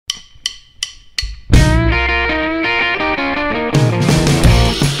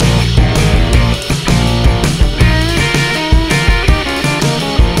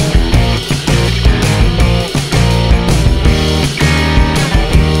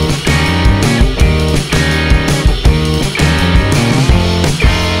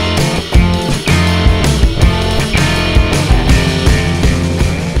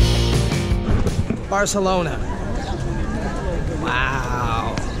Barcelona.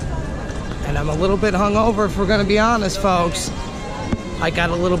 Wow. And I'm a little bit hungover, if we're gonna be honest, folks. I got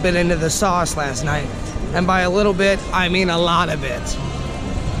a little bit into the sauce last night. And by a little bit, I mean a lot of it.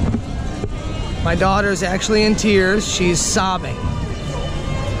 My daughter's actually in tears. She's sobbing.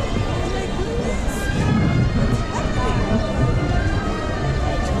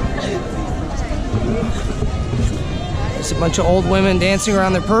 There's a bunch of old women dancing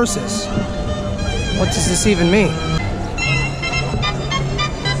around their purses. What does this even mean?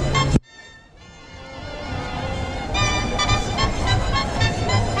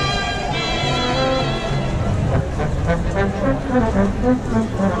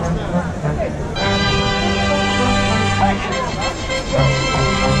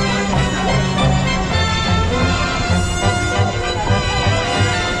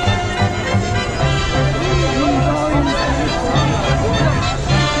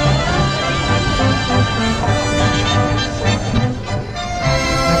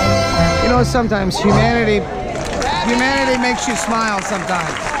 Sometimes humanity makes you smile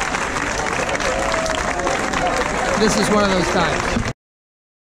sometimes. This is one of those times.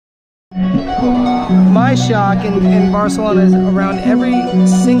 My shock in Barcelona is around every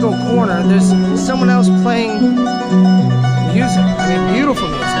single corner there's someone else playing music. I mean, beautiful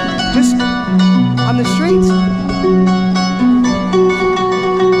music. Just on the streets.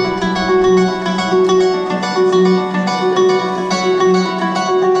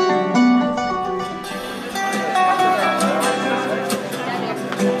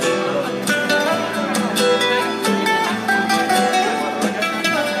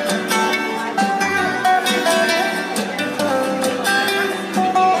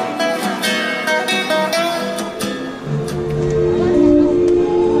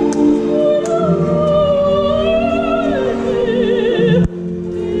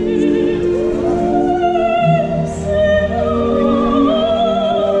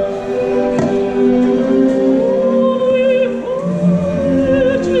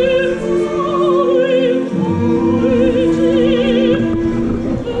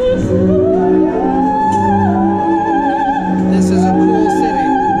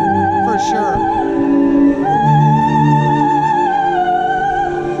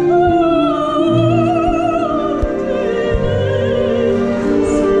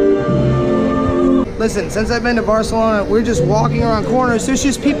 Listen, since I've been to Barcelona, we're just walking around corners. There's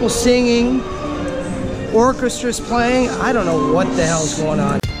just people singing, orchestras playing. I don't know what the hell's going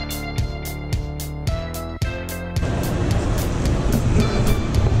on.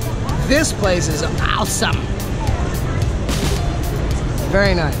 This place is awesome.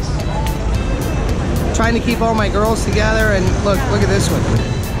 Very nice. Trying to keep all my girls together, and look at this one.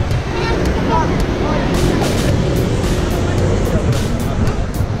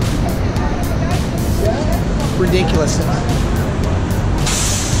 Ridiculousness.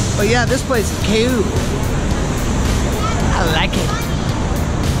 But yeah, this place is cute. I like it.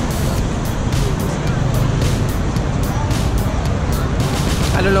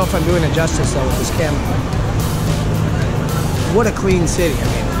 I don't know if I'm doing it justice though with this camera. What a clean city. I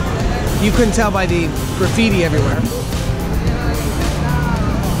mean, you couldn't tell by the graffiti everywhere.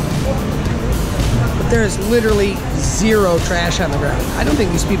 But there is literally zero trash on the ground. I don't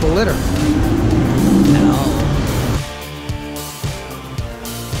think these people litter at all.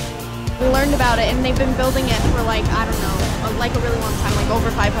 We learned about it, and they've been building it for like, I don't know, like a really long time, like over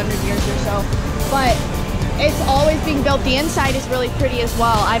 500 years or so. But it's always being built. The inside is really pretty as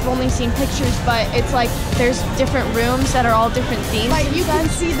well. I've only seen pictures, but it's like there's different rooms that are all different themes. Like you can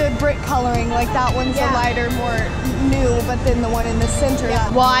see the brick coloring, like that one's a lighter, more new, but then the one in the center. Yeah.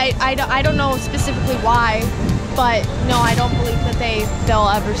 Well, I don't know specifically why, but no, I don't believe that they'll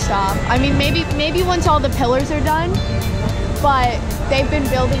ever stop. I mean, maybe once all the pillars are done, but they've been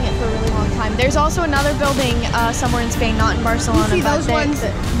building it for a really long time. There's also another building somewhere in Spain, not in Barcelona. You see, those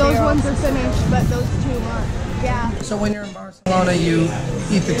ones are finished, but those two aren't. Yeah. So when you're in Barcelona, you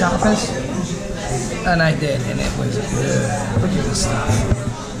eat the tapas? And I did, and it was good. Look at this stuff.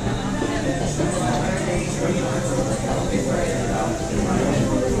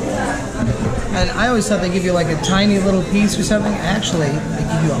 And I always thought they give you like a tiny little piece or something. Actually, they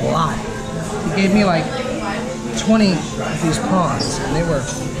give you a lot. They gave me like 20 of these prawns, and they were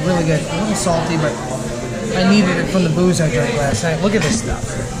really good. A little salty, but I needed it from the booze I drank last night. Look at this stuff.